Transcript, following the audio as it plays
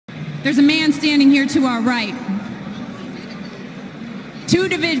There's a man standing here to our right.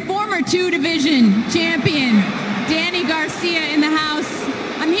 Former two-division champion, Danny Garcia in the house.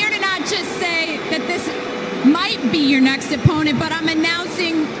 I'm here to not just say that this might be your next opponent, but I'm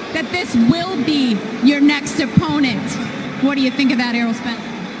announcing that this will be your next opponent. What do you think of that, Errol Spence?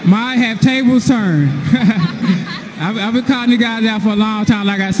 Might have tables turn. I've been calling the guys out for a long time.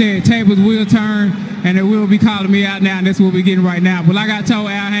 Like I said, tables will turn, and they will be calling me out now, and that's what we're getting right now. But like I told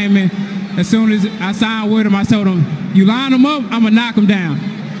Al Heyman, as soon as I signed with him, I told him, you line them up, I'm going to knock them down. All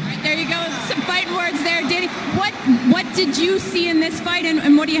right, there you go. Some fighting words there, Danny. What did you see in this fight,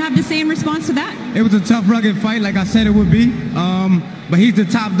 and what do you have to say in response to that? It was a tough, rugged fight, like I said it would be. But he's the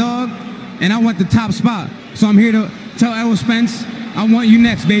top dog, and I want the top spot. So I'm here to tell Errol Spence, I want you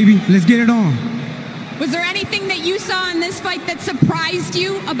next, baby. Let's get it on. Was there anything that you saw in this fight that surprised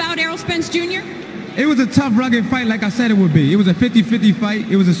you about Errol Spence Jr.? It was a tough, rugged fight like I said it would be. It was a 50-50 fight.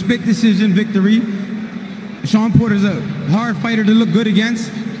 It was a split decision victory. Shawn Porter's a hard fighter to look good against.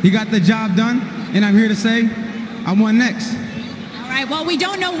 He got the job done, and I'm here to say I won next. All right, well, we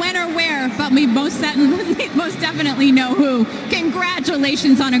don't know when or where, but we most definitely know who.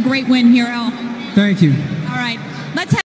 Congratulations on a great win here, Errol. Thank you. All right, let's have